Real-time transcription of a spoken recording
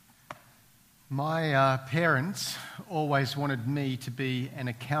My parents always wanted me to be an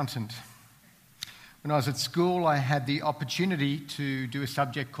accountant. When I was at school, I had the opportunity to do a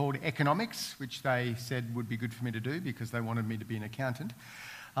subject called economics, which they said would be good for me to do because they wanted me to be an accountant.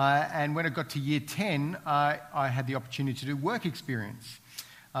 And when it got to year 10, I had the opportunity to do work experience.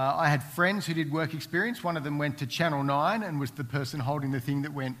 I had friends who did work experience. One of them went to Channel 9 and was the person holding the thing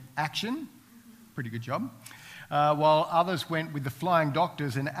that went action. Pretty good job. While others went with the flying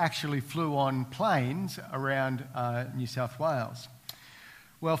doctors and actually flew on planes around New South Wales.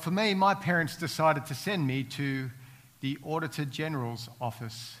 Well, for me, my parents decided to send me to the Auditor General's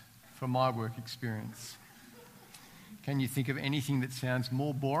office for my work experience. Can you think of anything that sounds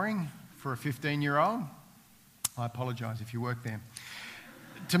more boring for a 15-year-old? I apologise if you work there.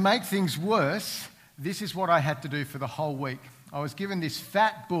 To make things worse, this is what I had to do for the whole week. I was given this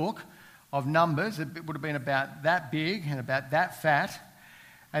fat book of numbers. It would have been about that big and about that fat.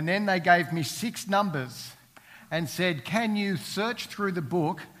 And then they gave me 6 numbers and said, can you search through the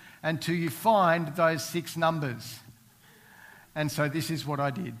book until you find those 6 numbers? And so this is what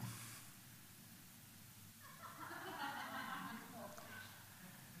I did.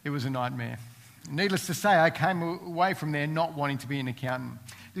 It was a nightmare. Needless to say, I came away from there not wanting to be an accountant.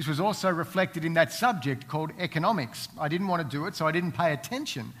 This was also reflected in that subject called economics. I didn't want to do it, so I didn't pay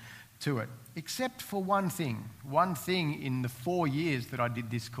attention to it, except for one thing. One thing in the 4 years that I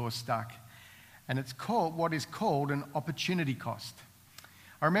did this course stuck, and it's called what is called an opportunity cost.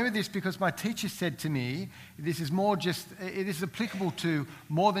 I remember this because my teacher said to me, this is applicable to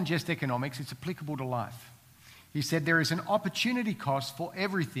more than just economics, it's applicable to life. He said there is an opportunity cost for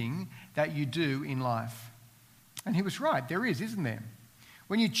everything that you do in life. And he was right, there is, isn't there?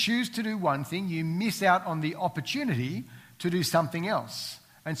 When you choose to do one thing, you miss out on the opportunity to do something else.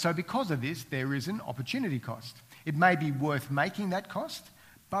 And so because of this, there is an opportunity cost. It may be worth making that cost,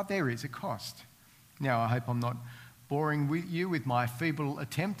 but there is a cost. Now, I hope I'm not boring you with my feeble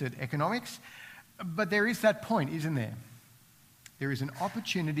attempt at economics, but there is that point, isn't there? There is an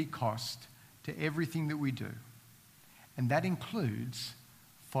opportunity cost to everything that we do, and that includes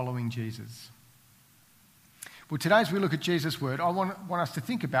following Jesus. Well, today as we look at Jesus' word, I want us to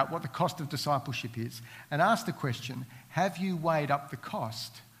think about what the cost of discipleship is and ask the question, have you weighed up the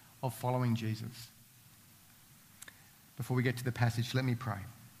cost of following Jesus? Before we get to the passage, let me pray.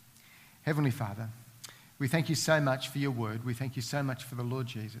 Heavenly Father, we thank you so much for your word. We thank you so much for the Lord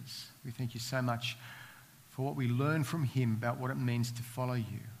Jesus. We thank you so much for what we learn from him about what it means to follow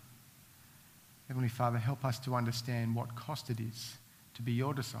you. Heavenly Father, help us to understand what cost it is to be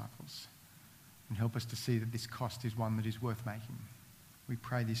your disciples. And help us to see that this cost is one that is worth making. We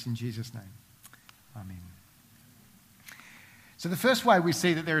pray this in Jesus' name. Amen. So the first way we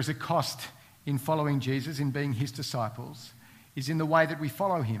see that there is a cost in following Jesus, in being his disciples, is in the way that we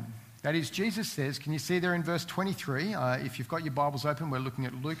follow him. That is, Jesus says, can you see there in verse 23? If you've got your Bibles open, we're looking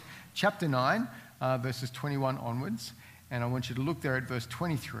at Luke chapter 9, verses 21 onwards. And I want you to look there at verse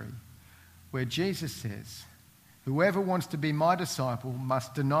 23, where Jesus says, whoever wants to be my disciple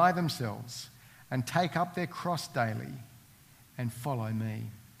must deny themselves and take up their cross daily and follow me.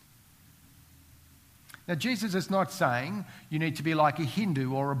 Now, Jesus is not saying you need to be like a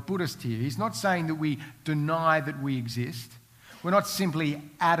Hindu or a Buddhist here. He's not saying that we deny that we exist. We're not simply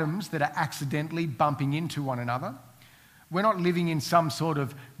atoms that are accidentally bumping into one another. We're not living in some sort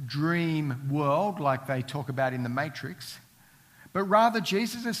of dream world like they talk about in the Matrix. But rather,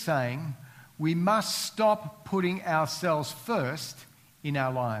 Jesus is saying we must stop putting ourselves first in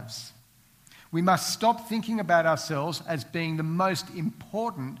our lives. We must stop thinking about ourselves as being the most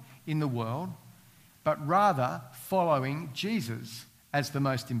important in the world, but rather following Jesus as the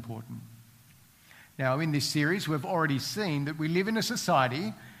most important. Now, in this series, we've already seen that we live in a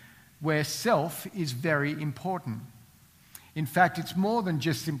society where self is very important. In fact, it's more than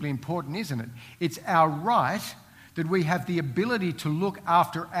just simply important, isn't it? It's our right that we have the ability to look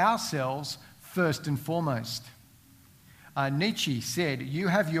after ourselves first and foremost. Nietzsche said, you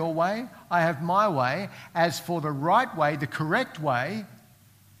have your way, I have my way. As for the right way, the correct way,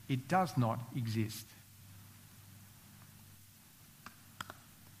 it does not exist.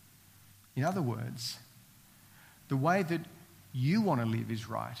 In other words, the way that you want to live is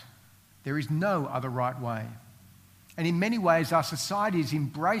right. There is no other right way. And in many ways, our society is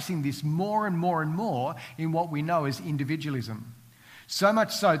embracing this more and more and more in what we know as individualism. So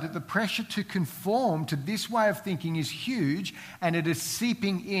much so that the pressure to conform to this way of thinking is huge, and it is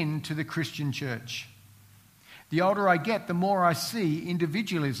seeping into the Christian church. The older I get, the more I see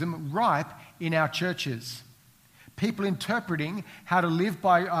individualism ripe in our churches. People interpreting how to live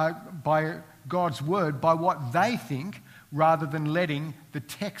by God's word by what they think rather than letting the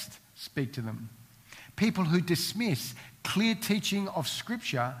text speak to them. People who dismiss clear teaching of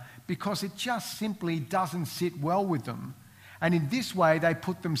Scripture because it just simply doesn't sit well with them. And in this way, they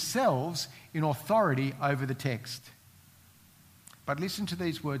put themselves in authority over the text. But listen to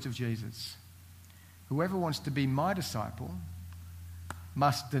these words of Jesus. Whoever wants to be my disciple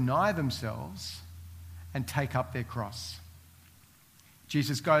must deny themselves and take up their cross.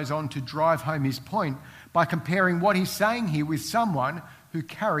 Jesus goes on to drive home his point by comparing what he's saying here with someone who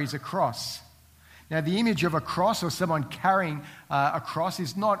carries a cross. Now, the image of a cross or someone carrying a cross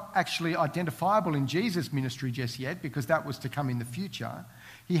is not actually identifiable in Jesus' ministry just yet, because that was to come in the future.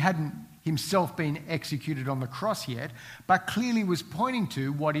 He hadn't himself been executed on the cross yet, but clearly was pointing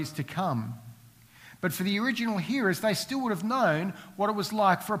to what is to come. But for the original hearers, they still would have known what it was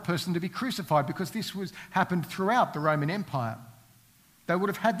like for a person to be crucified, because this happened throughout the Roman Empire. They would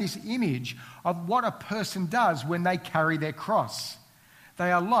have had this image of what a person does when they carry their cross.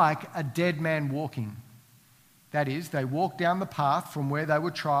 They are like a dead man walking. That is, they walk down the path from where they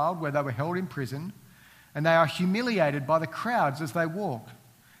were trialed, where they were held in prison, and they are humiliated by the crowds as they walk.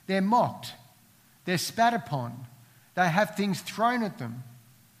 They're mocked. They're spat upon. They have things thrown at them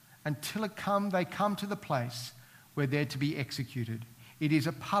until they come to the place where they're to be executed. It is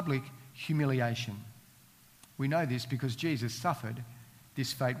a public humiliation. We know this because Jesus suffered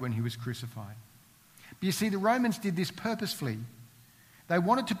this fate when he was crucified. But you see, the Romans did this purposefully. They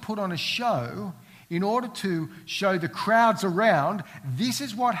wanted to put on a show in order to show the crowds around, this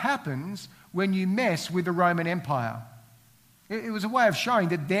is what happens when you mess with the Roman Empire. It was a way of showing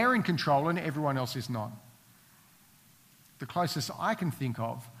that they're in control and everyone else is not. The closest I can think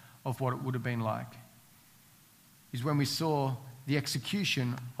of what it would have been like is when we saw the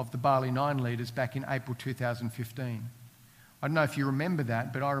execution of the Bali 9 leaders back in April 2015. I don't know if you remember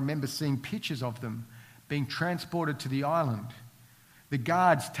that, but I remember seeing pictures of them being transported to the island. The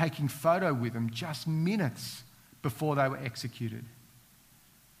guards taking photo with them just minutes before they were executed.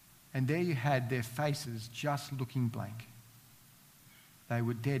 And there you had their faces just looking blank. They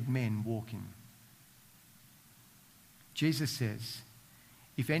were dead men walking. Jesus says,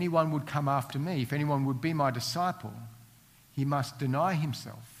 if anyone would come after me, if anyone would be my disciple, he must deny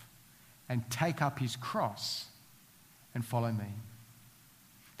himself and take up his cross and follow me.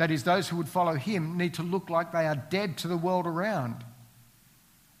 That is, those who would follow him need to look like they are dead to the world around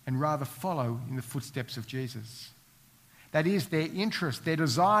and rather follow in the footsteps of Jesus. That is, their interests, their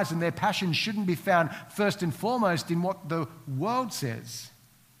desires and their passions shouldn't be found first and foremost in what the world says,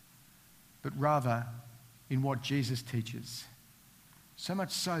 but rather in what Jesus teaches. So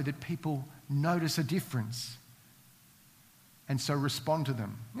much so that people notice a difference and so respond to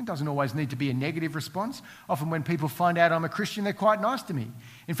them. It doesn't always need to be a negative response. Often when people find out I'm a Christian, they're quite nice to me.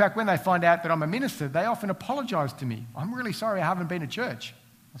 In fact, when they find out that I'm a minister, they often apologise to me. I'm really sorry I haven't been to church.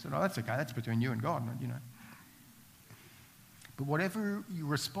 I said, oh, that's okay. That's between you and God, you know. But whatever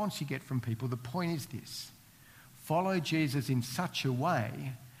response you get from people, the point is this. Follow Jesus in such a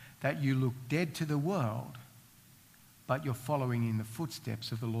way that you look dead to the world, but you're following in the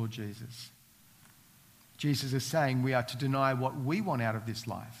footsteps of the Lord Jesus. Jesus is saying we are to deny what we want out of this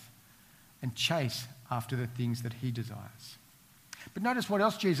life and chase after the things that he desires. But notice what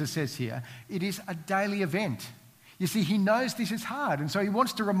else Jesus says here. It is a daily event. You see, he knows this is hard, and so he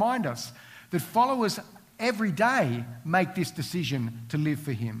wants to remind us that followers every day make this decision to live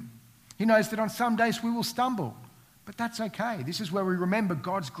for him. He knows that on some days we will stumble, but that's okay. This is where we remember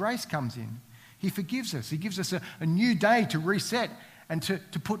God's grace comes in. He forgives us. He gives us a new day to reset and to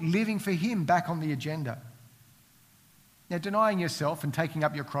put living for him back on the agenda. Now, denying yourself and taking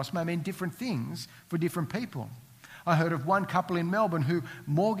up your cross may mean different things for different people. I heard of one couple in Melbourne who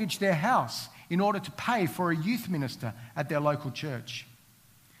mortgaged their house in order to pay for a youth minister at their local church.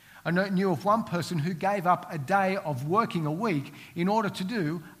 I knew of one person who gave up a day of working a week in order to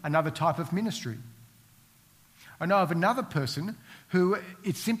do another type of ministry. I know of another person who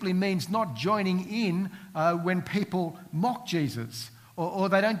it simply means not joining in when people mock Jesus, or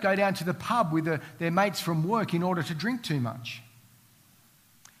they don't go down to the pub with their mates from work in order to drink too much.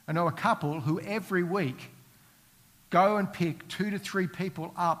 I know a couple who every week go and pick 2 to 3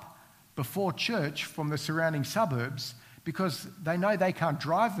 people up before church from the surrounding suburbs because they know they can't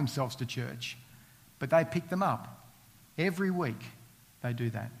drive themselves to church, but they pick them up. Every week they do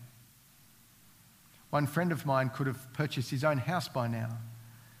that. One friend of mine could have purchased his own house by now,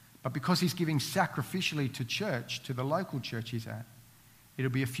 but because he's giving sacrificially to church, to the local church he's at,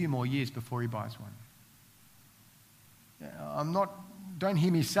 it'll be a few more years before he buys one. Don't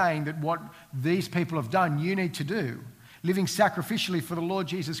hear me saying that what these people have done you need to do. Living sacrificially for the Lord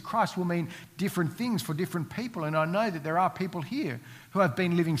Jesus Christ will mean different things for different people, and I know that there are people here who have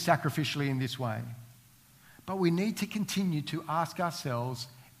been living sacrificially in this way. But we need to continue to ask ourselves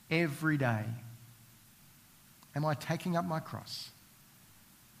every day, am I taking up my cross?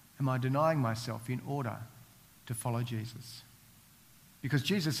 Am I denying myself in order to follow Jesus? Because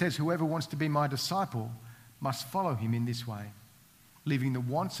Jesus says whoever wants to be my disciple must follow him in this way, leaving the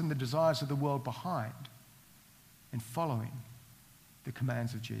wants and the desires of the world behind and following the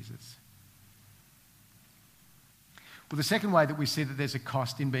commands of Jesus. Well, the second way that we see that there's a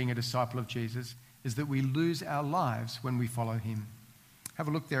cost in being a disciple of Jesus is that we lose our lives when we follow him. Have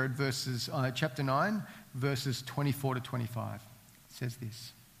a look there at chapter 9, verses 24 to 25. It says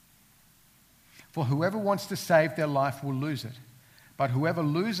this: "For whoever wants to save their life will lose it, but whoever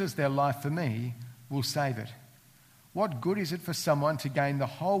loses their life for me will save it. What good is it for someone to gain the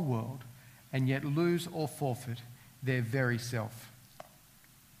whole world and yet lose or forfeit their very self?"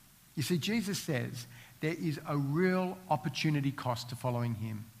 You see, Jesus says there is a real opportunity cost to following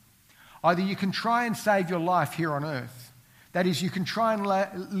him. Either you can try and save your life here on earth. That is, you can try and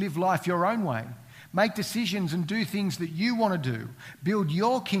live life your own way, make decisions and do things that you want to do, build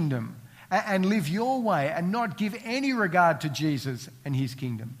your kingdom and live your way and not give any regard to Jesus and his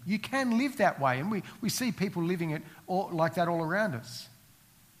kingdom. You can live that way, and we see people living it like that all around us.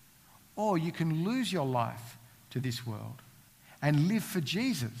 Or you can lose your life to this world and live for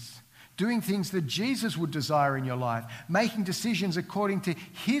Jesus, doing things that Jesus would desire in your life, making decisions according to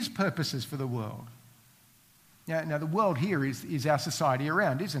his purposes for the world. Now the world here is our society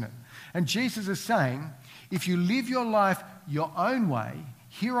around, isn't it? And Jesus is saying, if you live your life your own way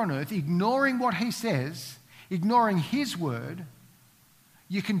here on earth, ignoring what he says, ignoring his word,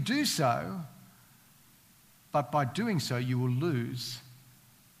 you can do so, but by doing so you will lose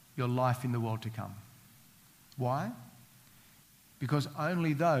your life in the world to come. Why? Because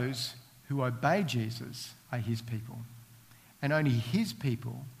only those who obey Jesus are his people, and only his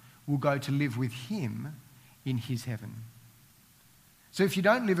people will go to live with him in his heaven. So if you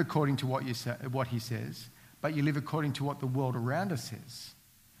don't live according to what he says, but you live according to what the world around us says,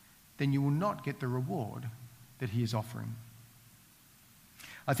 then you will not get the reward that he is offering.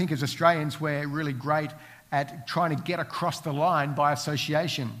 I think as Australians, we're really great at trying to get across the line by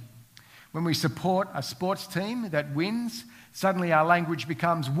association. When we support a sports team that wins, suddenly our language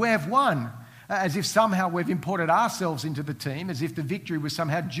becomes, "We've won," as if somehow we've imported ourselves into the team, as if the victory was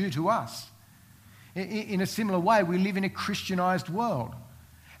somehow due to us. In a similar way, we live in a Christianized world,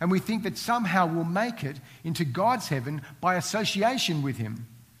 and we think that somehow we'll make it into God's heaven by association with him.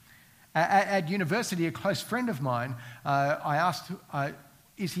 At university, a close friend of mine, I asked,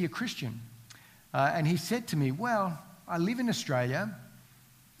 is he a Christian? And he said to me, "Well, I live in Australia.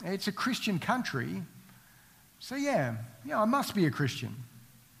 It's a Christian country. So yeah, I must be a Christian."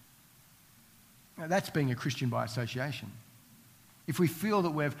 Now, that's being a Christian by association. If we feel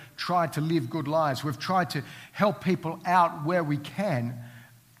that we've tried to live good lives, we've tried to help people out where we can,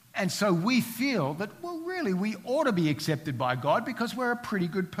 and so we feel that, well, really, we ought to be accepted by God because we're a pretty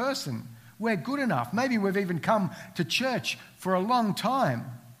good person. We're good enough. Maybe we've even come to church for a long time.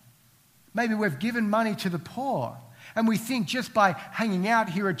 Maybe we've given money to the poor. And we think just by hanging out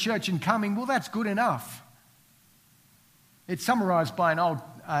here at church and coming, well, that's good enough. It's summarised by an old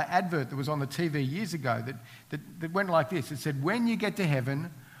advert that was on the TV years ago that went like this. It said, "When you get to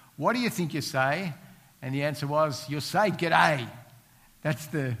heaven, what do you think you say?" And the answer was, "You'll say g'day." That's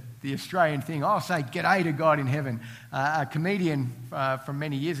the Australian thing. I'll say g'day to God in heaven. A comedian from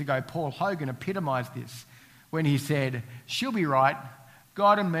many years ago, Paul Hogan, epitomised this when he said, "She'll be right.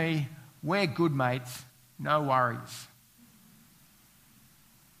 God and me, we're good mates. No worries."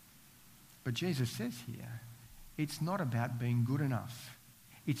 But Jesus says here, it's not about being good enough.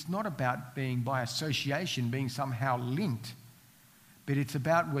 It's not about being by association, being somehow linked. But it's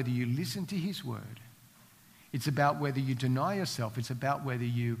about whether you listen to his word. It's about whether you deny yourself. It's about whether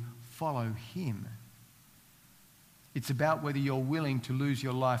you follow him. It's about whether you're willing to lose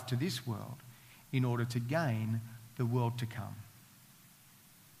your life to this world in order to gain the world to come.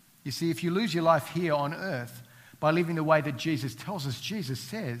 You see, if you lose your life here on earth by living the way that Jesus tells us, Jesus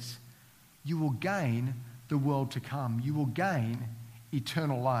says, you will gain the world to come. You will gain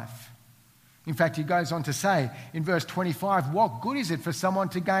eternal life. In fact, he goes on to say in verse 25, what good is it for someone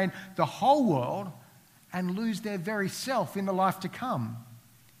to gain the whole world and lose their very self in the life to come?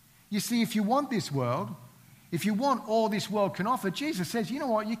 You see, if you want this world, if you want all this world can offer, Jesus says, you know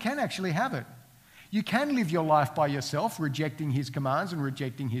what, you can actually have it. You can live your life by yourself, rejecting his commands and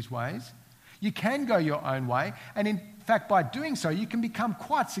rejecting his ways. You can go your own way. And in fact, by doing so, you can become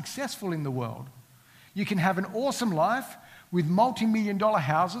quite successful in the world. You can have an awesome life with multi-million-dollar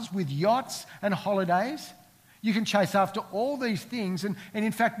houses, with yachts and holidays. You can chase after all these things. And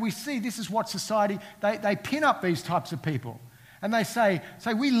in fact, we see this is what society, they pin up these types of people. And they say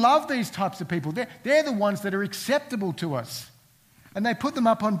we love these types of people. They're the ones that are acceptable to us. And they put them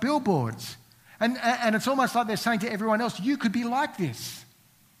up on billboards. And it's almost like they're saying to everyone else, you could be like this.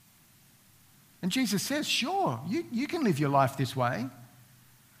 And Jesus says, sure, you can live your life this way.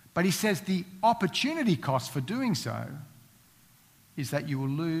 But he says the opportunity cost for doing so is that you will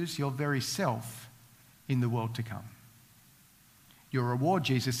lose your very self in the world to come. Your reward,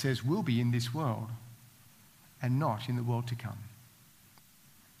 Jesus says, will be in this world and not in the world to come.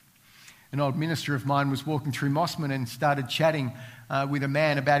 An old minister of mine was walking through Mosman and started chatting with a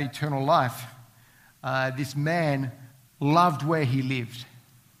man about eternal life. This man loved where he lived.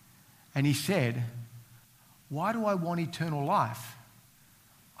 And he said, why do I want eternal life?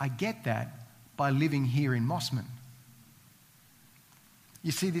 I get that by living here in Mosman.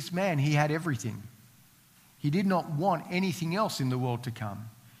 You see, this man, he had everything. He did not want anything else in the world to come.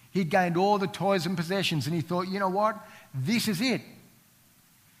 He'd gained all the toys and possessions and he thought, you know what? This is it.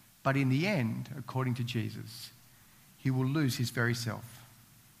 But in the end, according to Jesus, he will lose his very self.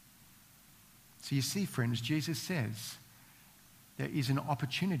 So you see, friends, Jesus says there is an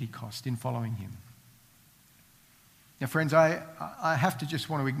opportunity cost in following him. Now, friends, I have to just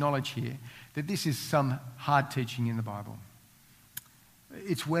want to acknowledge here that this is some hard teaching in the Bible.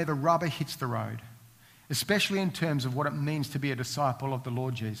 It's where the rubber hits the road, especially in terms of what it means to be a disciple of the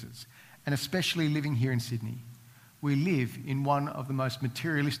Lord Jesus, and especially living here in Sydney. We live in one of the most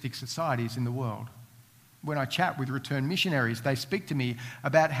materialistic societies in the world. When I chat with returned missionaries, they speak to me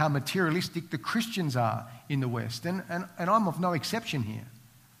about how materialistic the Christians are in the West, and I'm of no exception here.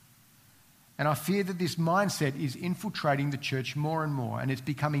 And I fear that this mindset is infiltrating the church more and more, and it's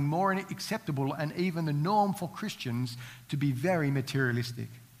becoming more acceptable and even the norm for Christians to be very materialistic.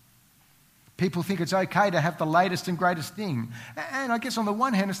 People think it's okay to have the latest and greatest thing. And I guess on the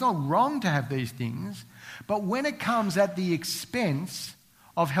one hand, it's not wrong to have these things, but when it comes at the expense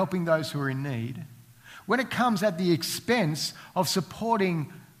of helping those who are in need, when it comes at the expense of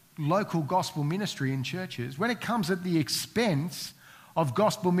supporting local gospel ministry in churches, when it comes at the expense of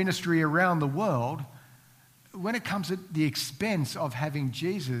gospel ministry around the world, when it comes at the expense of having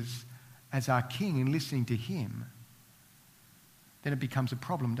Jesus as our King and listening to him, then it becomes a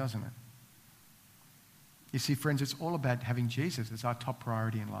problem, doesn't it? You see, friends, it's all about having Jesus as our top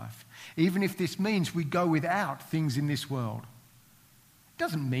priority in life. Even if this means we go without things in this world. It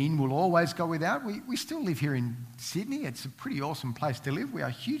doesn't mean we'll always go without. We still live here in Sydney. It's a pretty awesome place to live. We are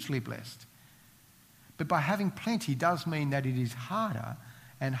hugely blessed. But by having plenty does mean that it is harder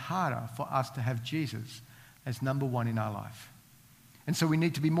and harder for us to have Jesus as number one in our life. And so we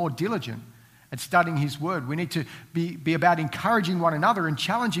need to be more diligent at studying his word. We need to be about encouraging one another and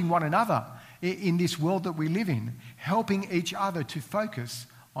challenging one another in this world that we live in, helping each other to focus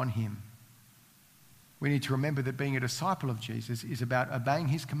on him. We need to remember that being a disciple of Jesus is about obeying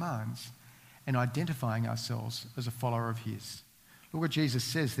his commands and identifying ourselves as a follower of his. Look what Jesus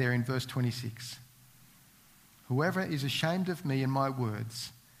says there in verse 26. Whoever is ashamed of me and my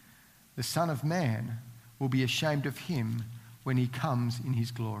words, the Son of Man will be ashamed of him when he comes in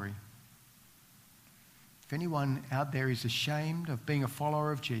his glory. If anyone out there is ashamed of being a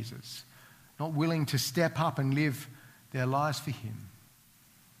follower of Jesus, not willing to step up and live their lives for him,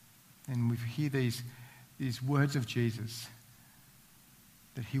 and we hear these words of Jesus,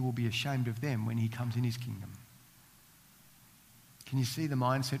 that he will be ashamed of them when he comes in his kingdom. Can you see the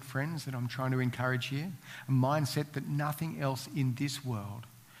mindset, friends, that I'm trying to encourage here? A mindset that nothing else in this world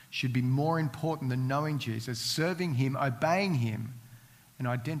should be more important than knowing Jesus, serving him, obeying him, and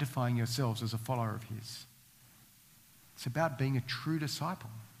identifying yourselves as a follower of his. It's about being a true disciple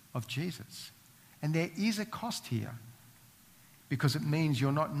of Jesus. And there is a cost here because it means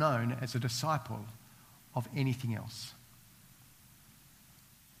you're not known as a disciple of anything else.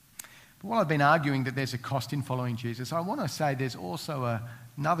 But while I've been arguing that there's a cost in following Jesus, I want to say there's also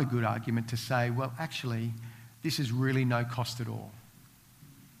another good argument to say, well, actually, this is really no cost at all.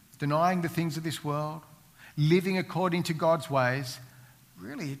 Denying the things of this world, living according to God's ways,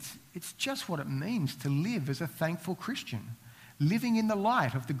 really, it's just what it means to live as a thankful Christian, living in the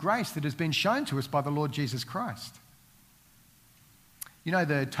light of the grace that has been shown to us by the Lord Jesus Christ. You know,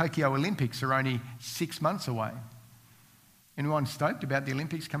 the Tokyo Olympics are only 6 months away. Anyone stoked about the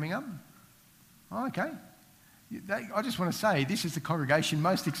Olympics coming up? Oh, okay. I just want to say, this is the congregation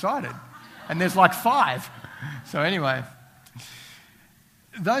most excited. And there's like 5. So anyway,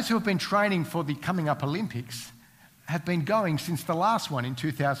 those who have been training for the coming up Olympics have been going since the last one in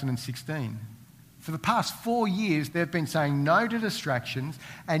 2016. For the past 4 years, they've been saying no to distractions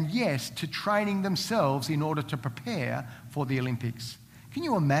and yes to training themselves in order to prepare for the Olympics. Can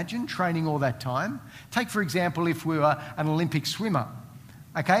you imagine training all that time? Take, for example, if we were an Olympic swimmer.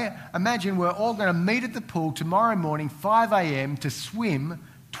 Okay, imagine we're all going to meet at the pool tomorrow morning, 5 a.m. to swim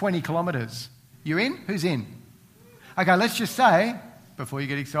 20 kilometres. You in? Who's in? Okay, let's just say, before you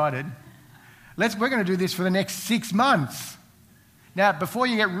get excited, we're going to do this for the next 6 months. Now, before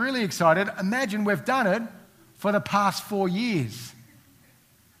you get really excited, imagine we've done it for the past 4 years.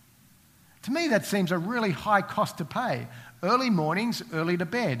 To me, that seems a really high cost to pay. Early mornings, early to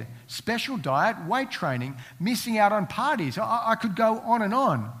bed, special diet, weight training, missing out on parties. I could go on and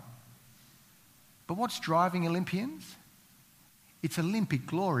on. But what's driving Olympians? It's Olympic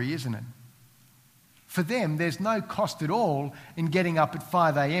glory, isn't it? For them, there's no cost at all in getting up at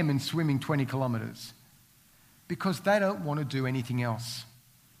 5 a.m. and swimming 20 kilometres because they don't want to do anything else.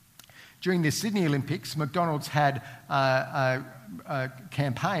 During the Sydney Olympics, McDonald's had a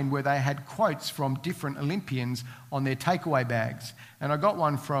campaign where they had quotes from different Olympians on their takeaway bags. And I got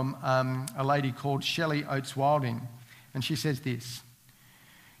one from a lady called Shelley Oates Wilding. And she says this: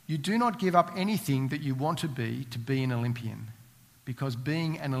 "You do not give up anything that you want to be an Olympian, because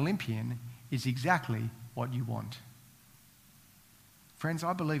being an Olympian is exactly what you want." Friends,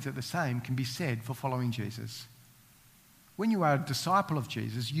 I believe that the same can be said for following Jesus. When you are a disciple of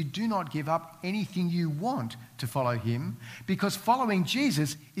Jesus, you do not give up anything you want to follow him, because following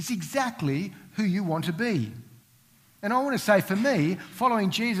Jesus is exactly who you want to be. And I want to say, for me, following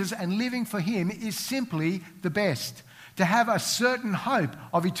Jesus and living for him is simply the best. To have a certain hope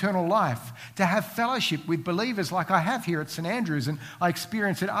of eternal life, to have fellowship with believers like I have here at St Andrews and I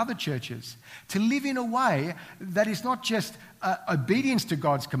experience at other churches, to live in a way that is not just obedience to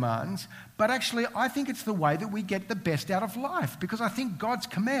God's commands, but actually I think it's the way that we get the best out of life, because I think God's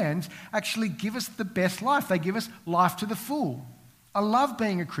commands actually give us the best life. They give us life to the full. I love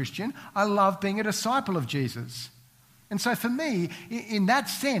being a Christian. I love being a disciple of Jesus. And so for me, in that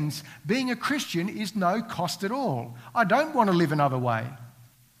sense, being a Christian is no cost at all. I don't want to live another way.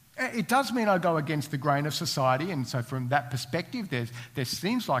 It does mean I go against the grain of society, and so from that perspective, there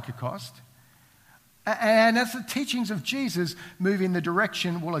seems like a cost. And as the teachings of Jesus move in the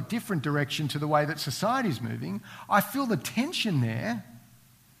direction, well, a different direction to the way that society is moving, I feel the tension there.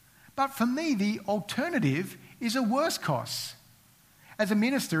 But for me, the alternative is a worse cost. As a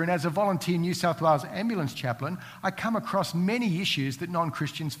minister and as a volunteer New South Wales ambulance chaplain, I come across many issues that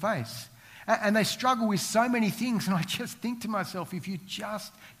non-Christians face. And they struggle with so many things, and I just think to myself, if you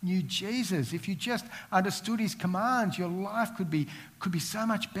just knew Jesus, if you just understood his commands, your life could be so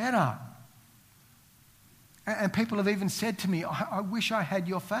much better. And people have even said to me, I wish I had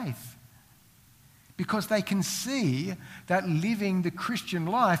your faith. Because they can see that living the Christian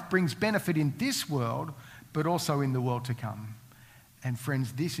life brings benefit in this world, but also in the world to come. And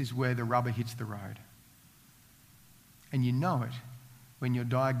friends, this is where the rubber hits the road. And you know it when you're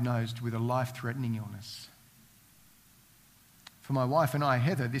diagnosed with a life-threatening illness. For my wife and I,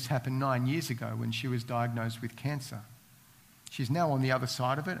 Heather, this happened 9 years ago when she was diagnosed with cancer. She's now on the other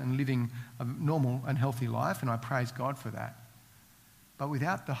side of it and living a normal and healthy life, and I praise God for that. But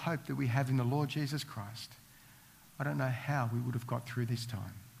without the hope that we have in the Lord Jesus Christ, I don't know how we would have got through this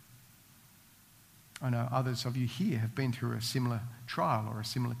time. I know others of you here have been through a similar trial or a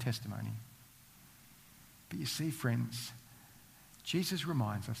similar testimony. But you see, friends, Jesus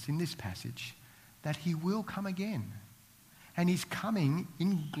reminds us in this passage that he will come again. And he's coming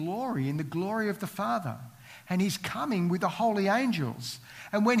in glory, in the glory of the Father. And he's coming with the holy angels.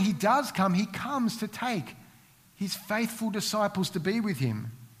 And when he does come, he comes to take his faithful disciples to be with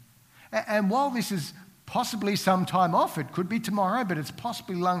him. And while this is possibly some time off, it could be tomorrow, but it's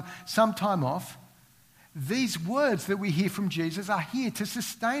possibly some time off, these words that we hear from Jesus are here to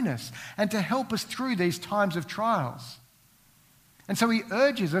sustain us and to help us through these times of trials. And so he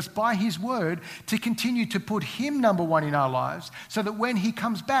urges us by his word to continue to put him number one in our lives, so that when he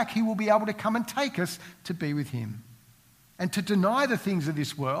comes back, he will be able to come and take us to be with him. And to deny the things of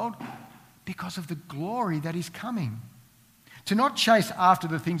this world because of the glory that is coming. To not chase after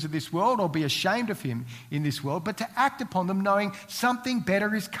the things of this world or be ashamed of him in this world, but to act upon them knowing something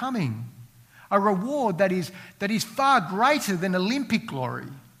better is coming. A reward that is far greater than Olympic glory,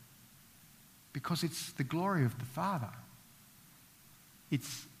 because it's the glory of the Father.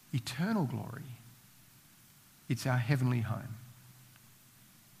 It's eternal glory. It's our heavenly home.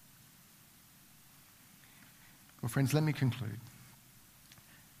 Well, friends, let me conclude.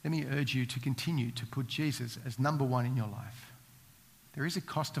 Let me urge you to continue to put Jesus as number one in your life. There is a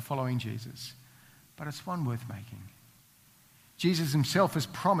cost to following Jesus, but it's one worth making. Jesus himself has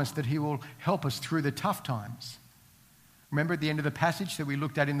promised that he will help us through the tough times. Remember at the end of the passage that we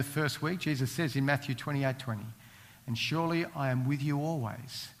looked at in the first week, Jesus says in Matthew 28:20, "And surely I am with you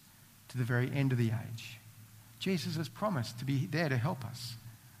always to the very end of the age." Jesus has promised to be there to help us.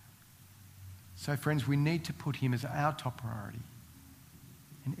 So friends, we need to put him as our top priority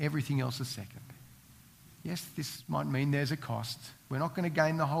and everything else is second. Yes, this might mean there's a cost. We're not going to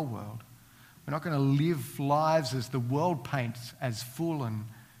gain the whole world. We're not going to live lives as the world paints as full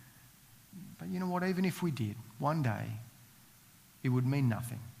but you know what, even if we did, one day it would mean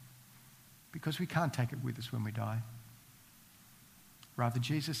nothing because we can't take it with us when we die. Rather,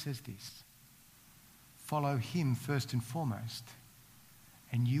 Jesus says this: follow him first and foremost,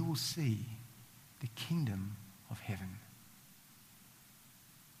 and you will see the kingdom of heaven.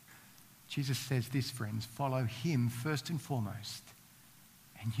 Jesus says this, friends: follow him first and foremost,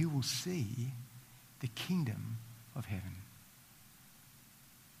 and you will see the kingdom of heaven.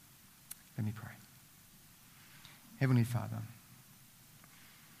 Let me pray. Heavenly Father,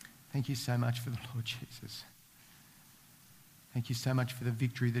 thank you so much for the Lord Jesus. Thank you so much for the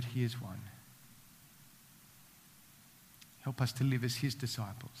victory that he has won. Help us to live as his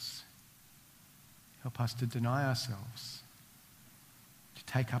disciples. Help us to deny ourselves, to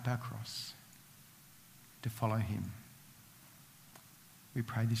take up our cross, to follow him. We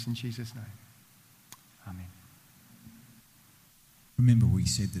pray this in Jesus' name. Amen. Remember, we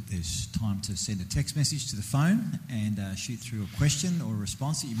said that there's time to send a text message to the phone and shoot through a question or a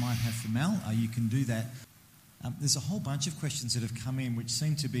response that you might have for Mel. You can do that. There's a whole bunch of questions that have come in which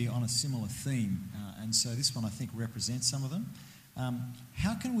seem to be on a similar theme, and so this one I think represents some of them.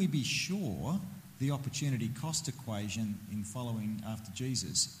 How can we be sure the opportunity cost equation in following after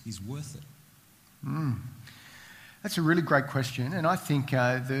Jesus is worth it? That's a really great question, and I think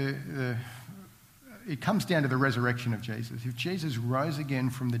it comes down to the resurrection of Jesus. If Jesus rose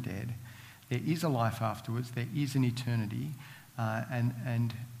again from the dead, there is a life afterwards, there is an eternity,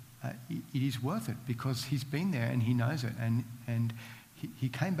 and it is worth it because he's been there and he knows it, and he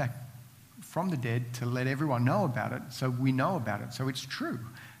came back from the dead to let everyone know about it, so we know about it, so it's true.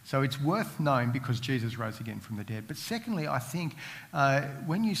 So it's worth knowing because Jesus rose again from the dead. But secondly, I think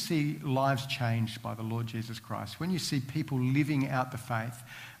when you see lives changed by the Lord Jesus Christ, when you see people living out the faith,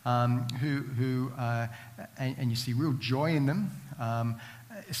 and you see real joy in them,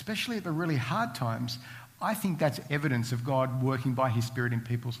 especially at the really hard times, I think that's evidence of God working by his Spirit in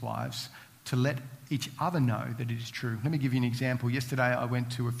people's lives to let each other know that it is true. Let me give you an example. Yesterday I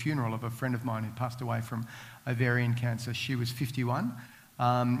went to a funeral of a friend of mine who passed away from ovarian cancer. She was 51.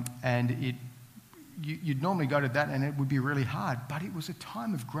 And you'd normally go to that and it would be really hard, but it was a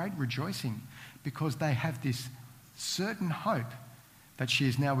time of great rejoicing because they have this certain hope that she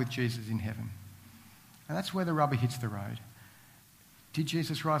is now with Jesus in heaven. And that's where the rubber hits the road. Did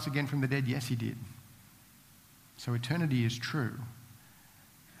Jesus rise again from the dead? Yes, he did. So eternity is true.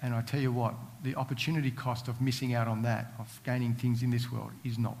 And I tell you what, the opportunity cost of missing out on that, of gaining things in this world,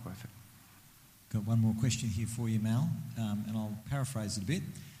 is not worth it. Got one more question here for you, Mal, and I'll paraphrase it a bit.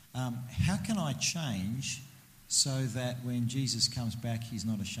 How can I change so that when Jesus comes back, he's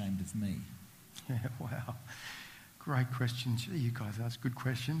not ashamed of me? Yeah, wow. Great questions. Gee, you guys ask good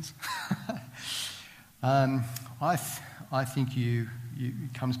questions. I think it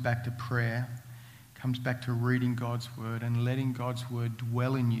comes back to prayer, comes back to reading God's word and letting God's word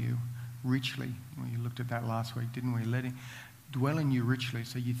dwell in you richly. We looked at that last week, didn't we? Letting dwell in you richly,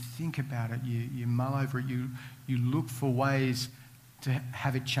 so you think about it, you mull over it, you look for ways to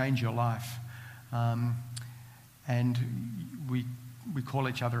have it change your life. And we call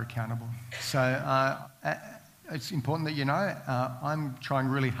each other accountable. So it's important that you know, I'm trying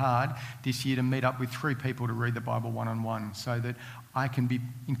really hard this year to meet up with 3 people to read the Bible one-on-one so that I can be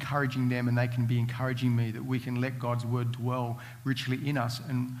encouraging them and they can be encouraging me, that we can let God's word dwell richly in us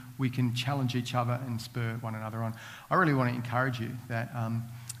and we can challenge each other and spur one another on. I really want to encourage you that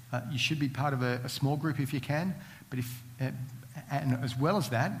you should be part of a small group if you can, but and as well as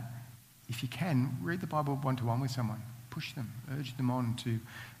that, if you can, read the Bible one-to-one with someone. Push them, urge them on to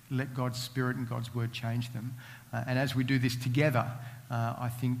let God's Spirit and God's word change them. And as we do this together, I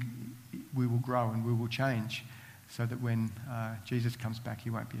think we will grow and we will change, so that when Jesus comes back, he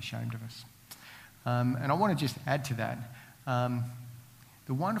won't be ashamed of us. And I want to just add to that,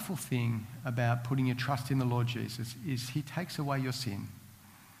 the wonderful thing about putting your trust in the Lord Jesus is he takes away your sin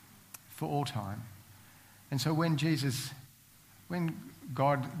for all time. And so when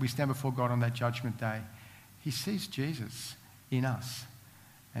we stand before God on that judgment day, he sees Jesus in us.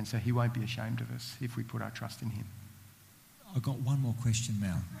 And so he won't be ashamed of us if we put our trust in him. I've got one more question,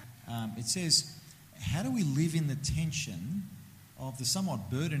 Mal. It says, how do we live in the tension of the somewhat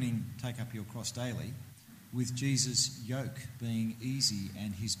burdening take up your cross daily with Jesus' yoke being easy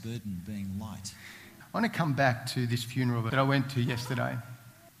and his burden being light. I want to come back to this funeral that I went to yesterday.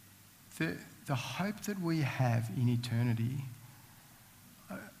 The hope that we have in eternity.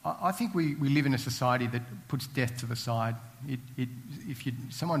 I think we live in a society that puts death to the side. If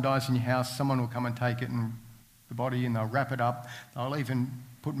someone dies in your house, someone will come and take it and the body, and they'll wrap it up. They'll even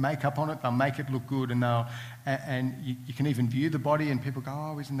put makeup on it. They'll make it look good, and you can even view the body, and people go,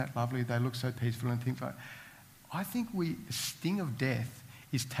 "Oh, isn't that lovely? They look so peaceful," and things like that. I think the sting of death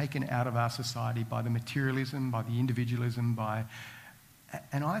is taken out of our society by the materialism, by the individualism,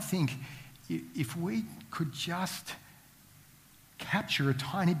 and I think if we could just capture a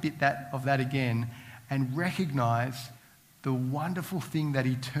tiny bit of that again and recognise the wonderful thing that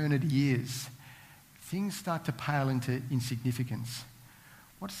eternity is, things start to pale into insignificance.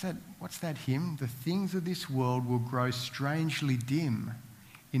 What's that hymn? The things of this world will grow strangely dim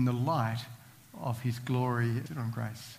in the light of his glory and grace.